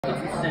It's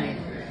insane.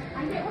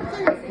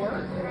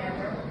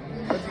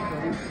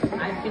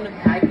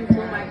 I can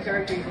pull my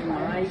character using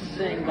my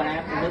thing, but I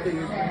have to look at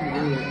your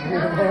screen.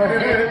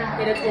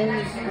 It is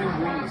only screen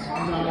grease.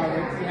 No,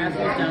 it has to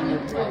be done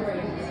with like.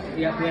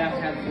 We have to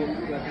have full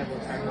character.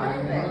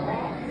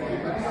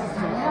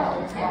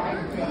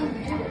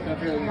 So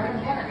it's really weird.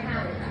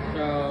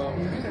 So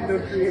Nintendo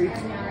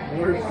creates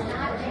worse.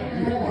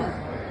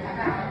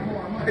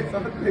 I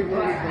thought they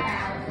wanted the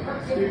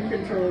Steam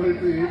controller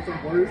creates the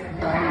worst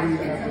battery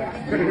ever.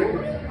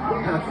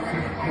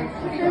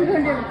 I'm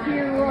going to the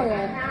Pure Royal. I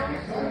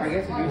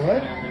guess it is.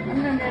 What?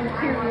 I'm going to the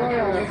Pure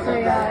Royal. It's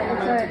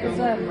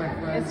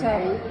a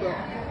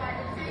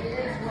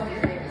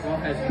Well,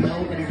 has no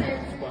internet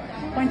supply.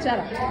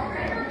 poinsettia.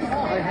 I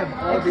have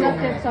all the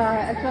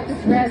Except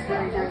it's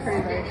raspberry, not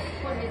cranberry.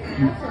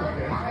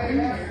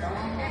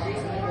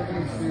 Let me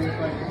see if I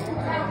can.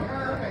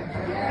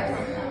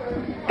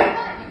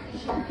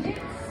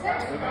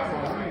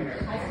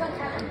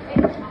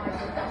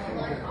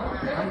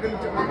 I'm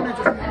gonna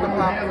just whip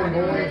out the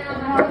boy.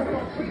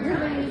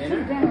 Really,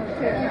 two dinners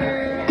too.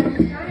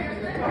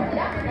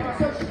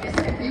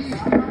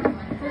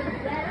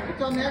 You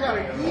told me I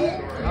gotta eat.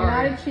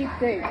 Not a cheap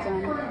date,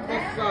 son.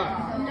 What's up?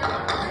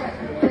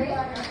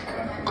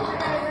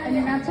 And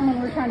you're not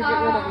someone we're trying to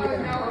get rid of either.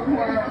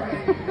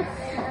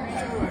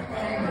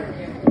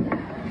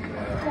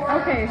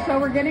 Okay, so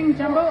we're getting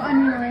jumbo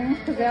onion rings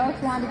because Alex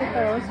wanted to get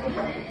those.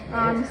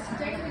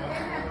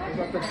 What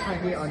about the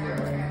tiny onion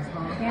rings,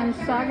 huh? And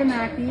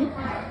saganaki.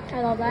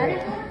 I love that.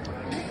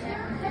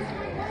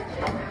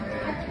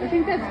 I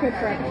think that's good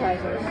for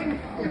appetizers.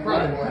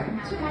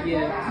 Probably.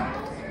 Yeah.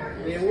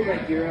 They move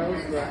like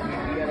euros, but I mean,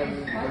 you gotta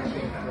move the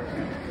change first.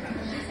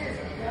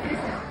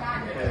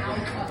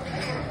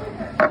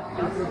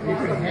 You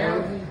can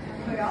have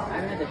I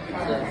had the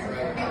pizza.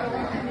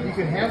 you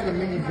can have the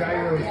mini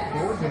gyros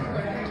frozen.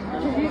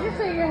 Did you just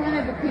say you haven't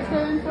had the pizza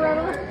in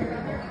forever?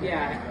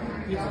 Yeah,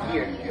 pizza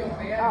here.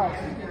 Oh,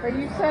 but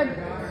you said,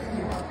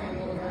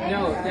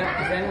 No,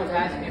 Zen was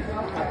asking if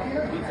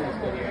pizza was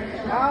good here.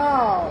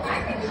 oh.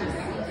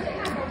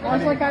 I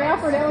was like, I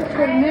offered Alex to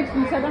go to Nick's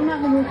and he said, I'm not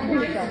in the mood for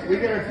pizza. We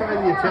gotta try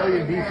the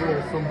Italian beef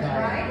roll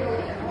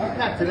sometime.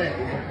 Not today.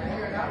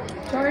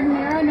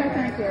 Jardinera, no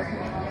thank you.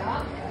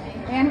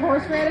 And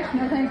horseradish,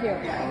 no thank you.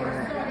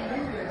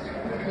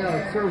 No,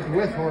 it's served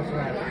with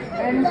horseradish. I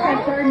haven't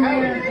had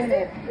jardinera in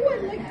it.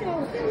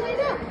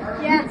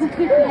 Yeah, it's cool.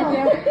 Thank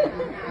you.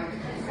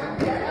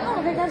 Oh, I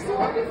think I've seen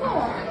that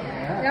before.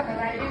 Yep. Oh,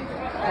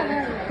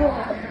 very cool.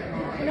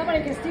 Nobody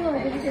can steal it,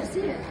 but you can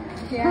see it.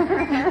 Yeah.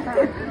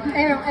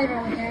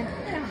 Everyone can.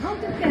 How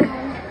to get on?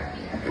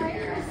 I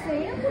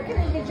understand. What can I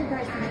get you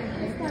guys tonight?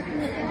 It's not in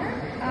the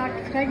car.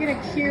 Can I get a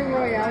Kir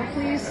Royale,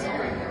 please?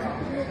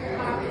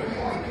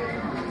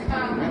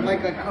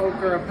 Like a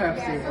Coke or a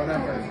Pepsi,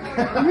 whatever.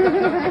 We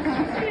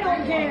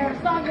don't care. As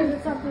long as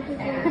it's something to do.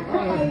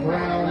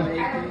 Brown.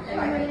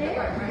 Lemonade?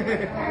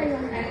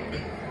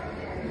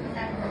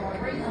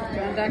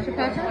 John Dr.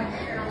 Pepper?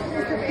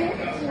 Mr. Pitt?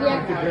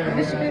 Yeah.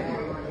 Mr. Pepper.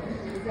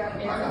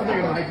 I'll take a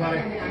Mai Tai.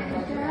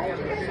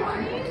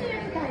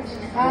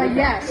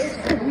 Yes.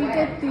 Could we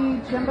get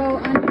the jumbo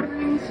onion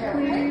rings,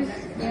 please?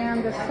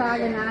 And the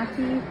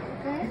saganaki?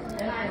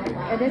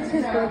 And it's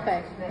his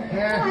birthday.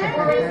 Yeah.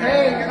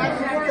 Hey, you're not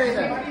supposed to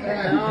say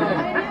that.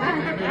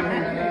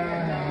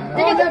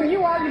 Oh, no,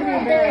 you are going to be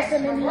embarrassed. We're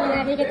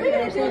going to do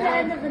the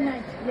end of the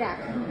night. Yeah.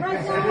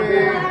 Right now,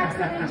 relax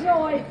and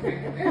enjoy.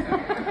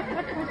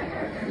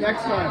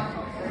 Next time.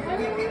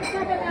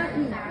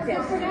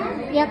 Yes.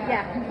 Yep.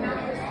 Yeah.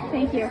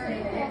 Thank you.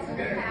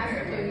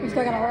 He's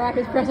still going to wrap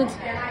his presents. I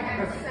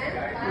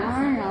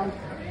don't know.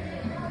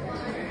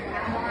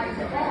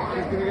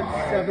 He's gonna get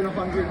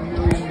 $700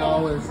 million.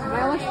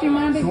 Alex, do you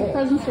mind if the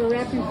presents are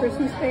wrapped in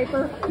Christmas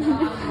paper?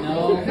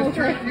 No. You should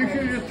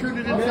have just turned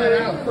it inside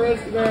out.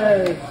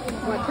 Christmas.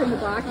 What, turn the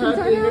box Happy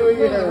inside New out?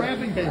 Year.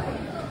 Wrapping paper.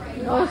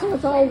 Oh, so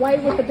it's all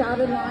white with the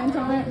dotted lines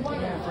on it? I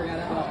forgot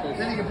about this.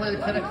 Then you can play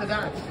the connect the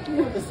dots.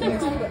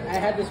 I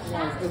had this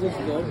once. It was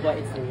good, but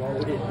it's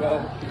loaded,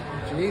 bro.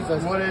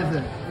 Jesus. What is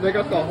it? They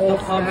got the whole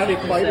Static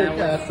chicken Fighter sandwich.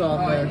 cast on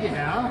there.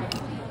 Yeah.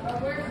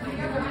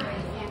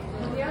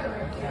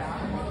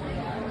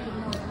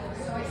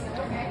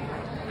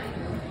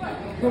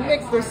 Who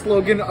makes their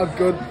slogan a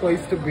good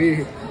place to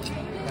be?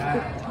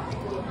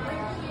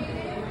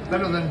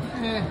 Better than,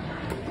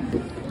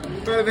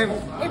 Better than,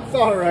 it's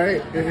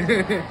alright.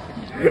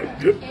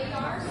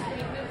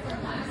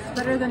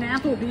 Better than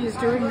Applebee's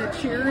doing the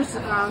Cheers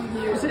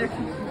music.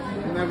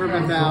 Never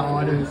been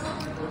down.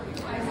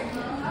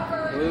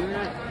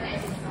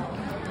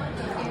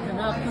 Can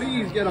I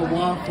please get a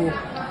waffle?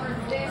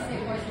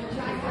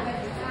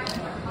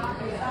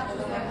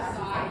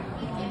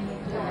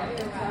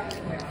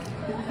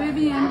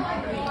 Vivian,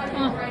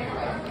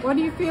 what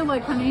do you feel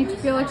like, honey? Do you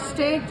feel like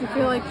steak? Do you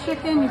feel like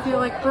chicken? Do you feel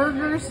like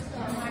burgers?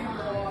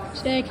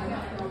 Steak.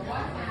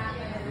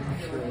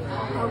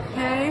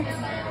 Okay.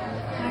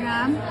 Hang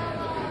on.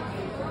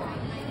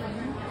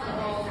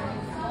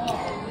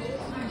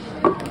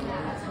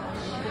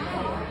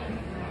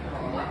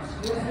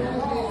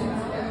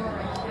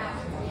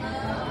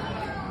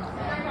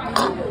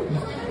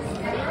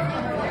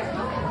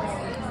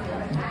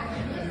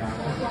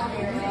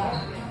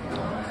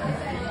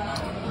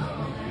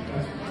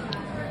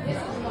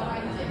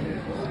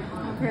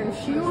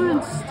 She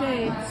wants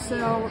steak,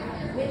 so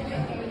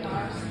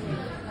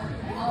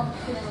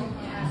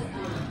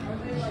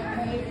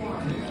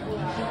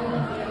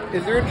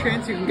Is there a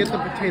chance you can get the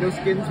potato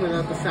skins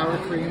without the sour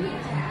cream?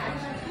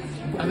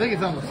 I think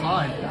it's on the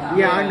side.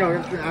 Yeah, I know,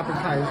 it's an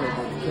appetizer.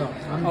 But so,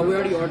 Oh, we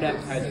already ordered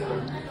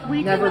appetizer.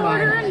 we Never can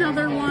order mind.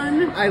 another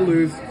one. I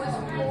lose.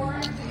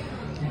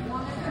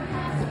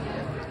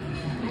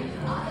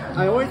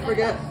 I always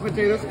forget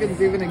potato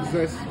skins even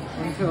exist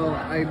until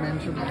I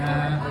mention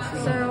them.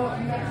 So,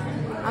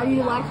 are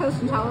you lactose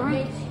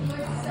intolerant?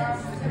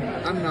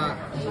 I'm not.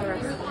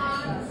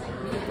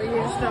 Or you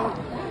just don't?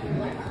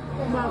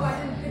 Well,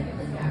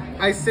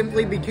 I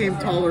simply became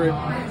tolerant.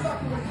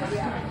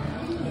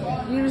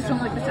 you just don't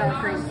like the sour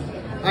cream.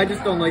 I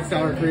just don't like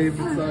sour cream.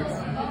 It sucks.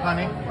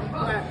 Honey,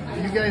 But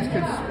you guys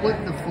could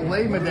split the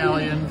filet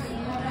medallions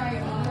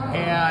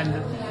and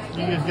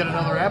you just get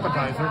another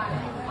appetizer.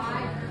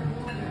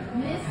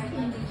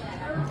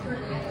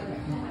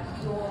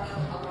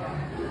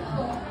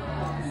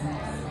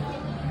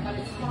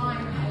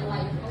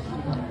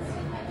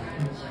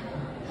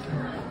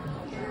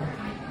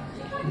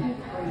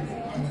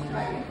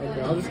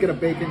 Okay, I'll just get a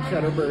bacon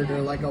cheddar burger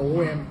like a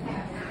wimp.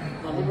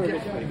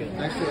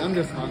 Actually, I'm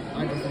just hungry.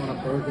 I just want a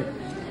burger.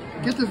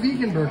 Get the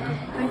vegan burger.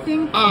 I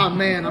think. Ah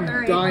man, I'm All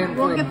right, dying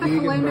we'll for a get the vegan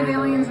filet burger.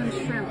 medallions and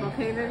shrimp,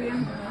 okay,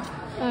 Vivian?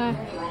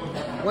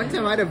 One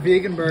time I had a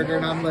vegan burger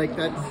and I'm like,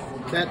 that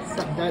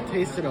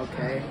tasted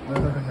okay.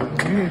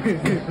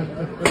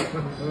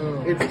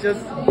 It's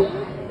just,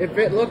 if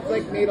it looked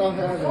like meat, I'll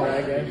have it,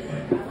 I guess.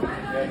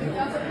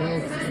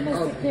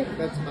 Oh,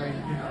 that's mine.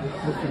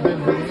 Mr.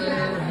 Ben's over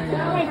there. Hang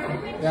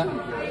on. Yeah.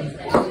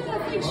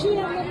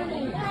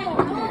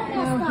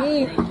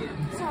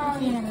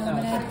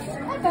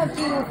 I thought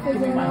you were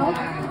figuring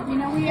out. You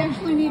know, we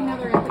actually need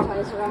another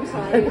appetizer. I'm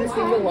sorry.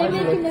 They're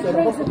making the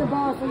drinks at the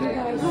bar for you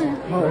guys.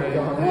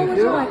 What would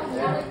you like?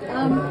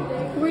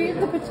 3 of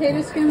the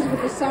potato skins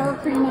with the sour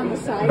cream on the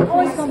side.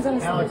 Always comes in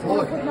a Alex, small.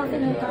 look. Put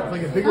nothing in It's it.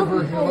 like a bigger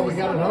version of what we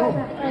got at home.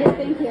 All right,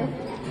 thank you.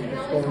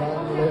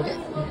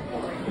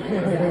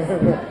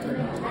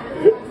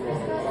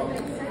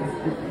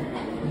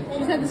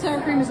 She said the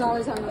sour cream is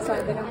always on the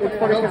side. They don't put It's it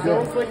funny on.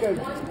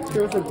 because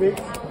there was a big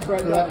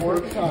spread that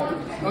workshop.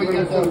 Oh, you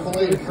got the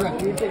filet of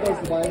shrimp. You take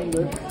those wine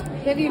lips.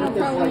 Vivian will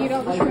probably eat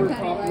all the shrimp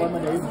Top anyway.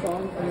 lemonade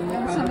song, and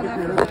then Some of you that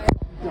kind for of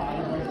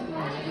later.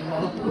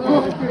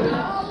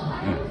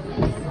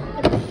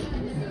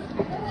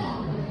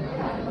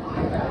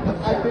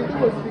 I think it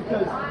was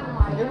because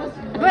it was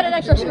Put an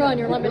extra straw in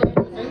your lemonade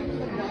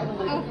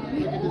Oh,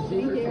 thank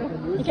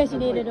you. in case you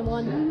needed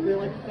one. they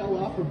like fell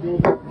off a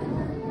building.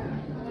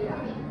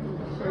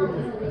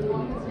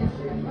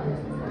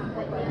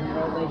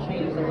 They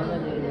changed the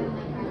lemonade.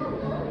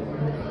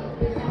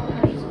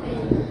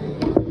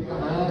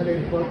 Ah,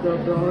 they fucked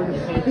up, dog.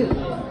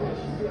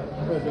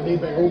 Is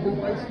anything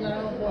overpriced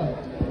now? What?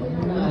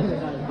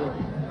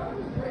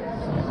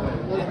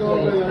 Let's go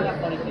over there.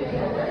 Funny thing.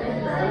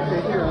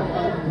 Okay, here, I'll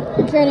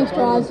have Training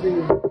straws.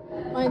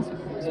 Mine's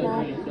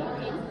small.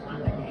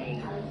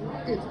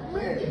 It's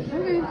big.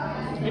 Okay.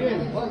 It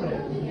is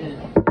lemonade.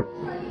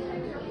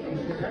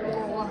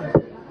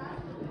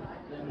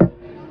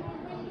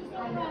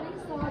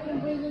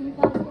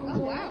 Oh,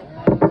 Wow.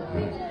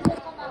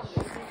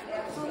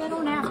 So they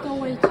don't have to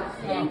wait.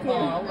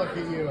 Oh, look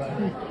at you.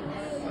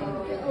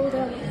 Oh,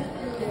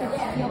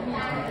 they're-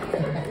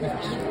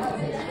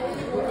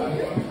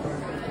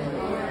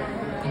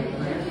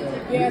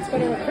 Yeah, it's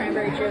better with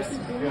cranberry juice.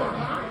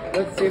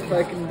 Let's see if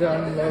I can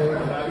download.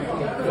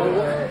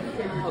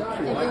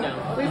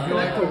 Please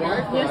connect to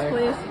Wi-Fi. Yes,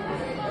 please.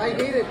 I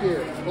hate it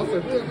here.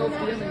 Also, who is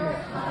DMing me?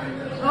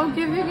 Oh,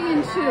 give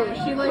Vivian 2.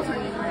 She likes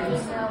onion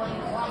rings.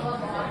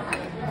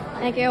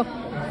 Thank you. All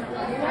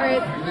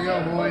right. Here we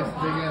go, boys.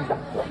 Dig in.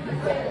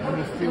 I'm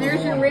just And feeling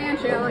there's your warm.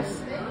 ranch, Alex.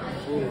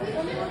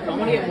 I'm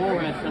gonna get more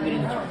ranch. I'm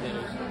getting the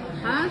potatoes.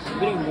 Huh? I'm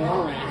getting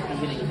more ranch. I'm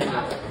getting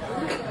potatoes.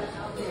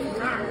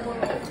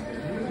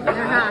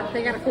 They're hot.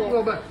 They got to A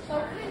little cool. bit.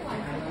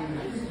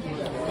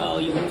 Oh,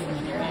 you want some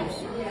onion rings?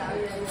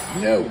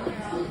 No.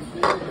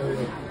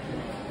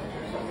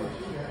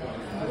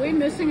 Are we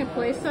missing a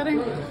place setting?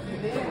 I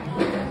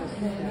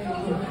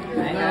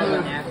have a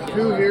There's napkin.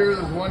 2 here,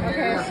 there's 1 Okay,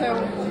 here. so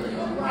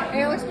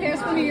Alex, pass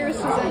one of yours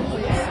to Zen,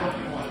 please.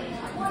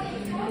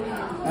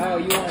 Oh,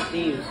 you want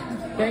these?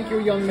 Thank you,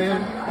 young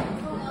man.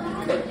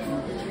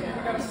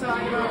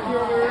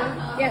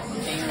 Yes.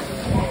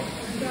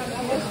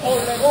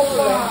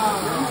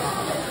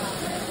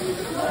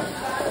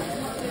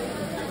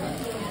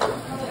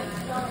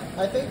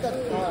 I think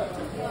that's hot.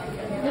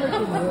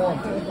 It's warm.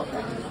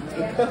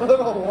 It's a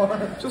little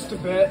warm. Just a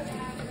bit.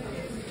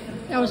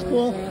 That was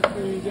cool. For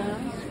you guys,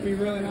 we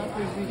really not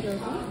for each other.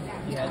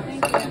 Yeah.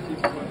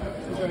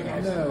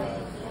 No.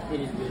 It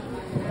is good.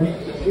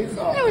 It's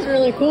all. That was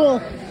really cool.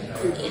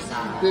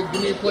 Give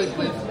me a plate,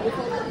 please.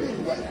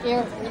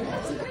 Here.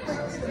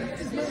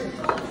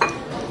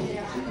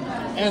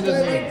 And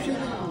this